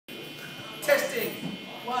Testing.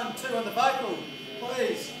 1, 2 on the vocal,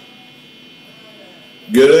 please.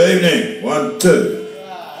 Good evening. 1, 2.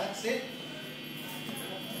 That's it.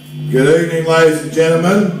 Good evening, ladies and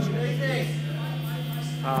gentlemen. Good evening.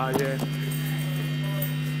 Yeah.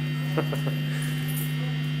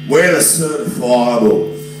 We're the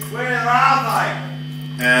certifiables. Where are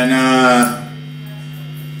they? And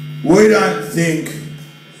we don't think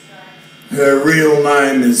her real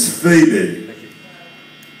name is Phoebe.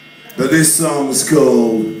 But this song's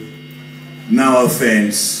called No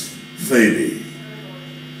Offence, Phoebe.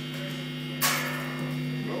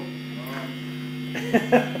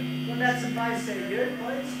 Put out some bass there, Hugh,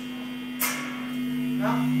 please.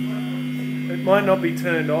 No? It might not be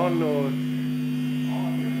turned on or...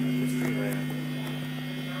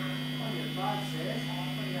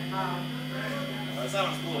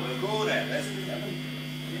 Someone's pulling a record out, that's what happened.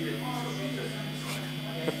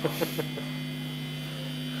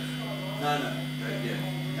 No, yeah.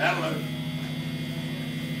 Hello.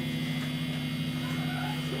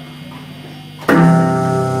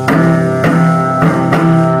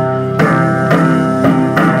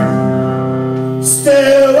 Stay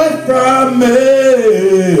away from me.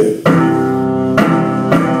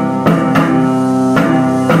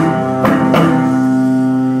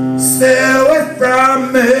 Stay away from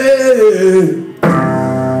me.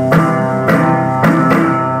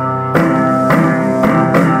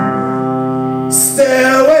 Stay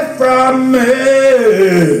away from me.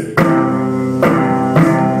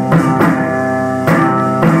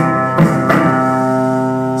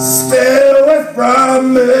 Stay away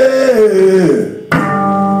from me.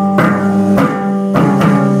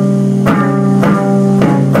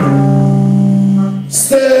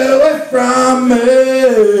 Stay away from me. Stay away from me.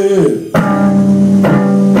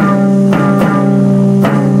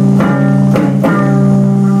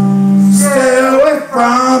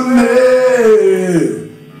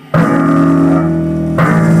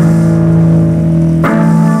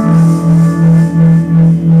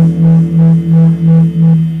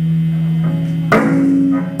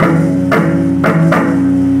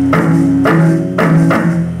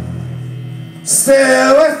 Stay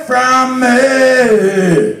away from me.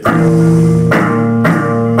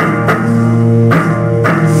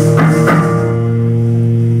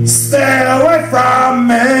 Stay away from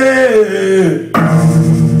me.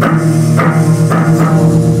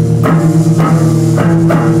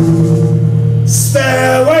 Stay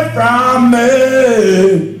away from me.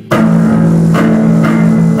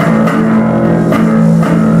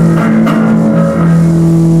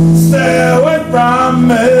 Stay away from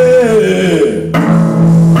me.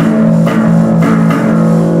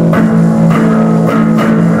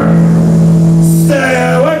 Stay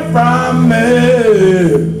away from me.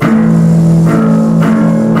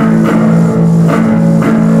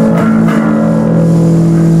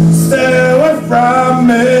 Stay away from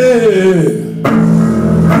me.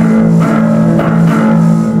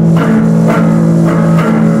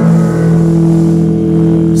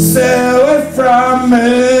 Stay away from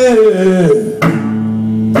me.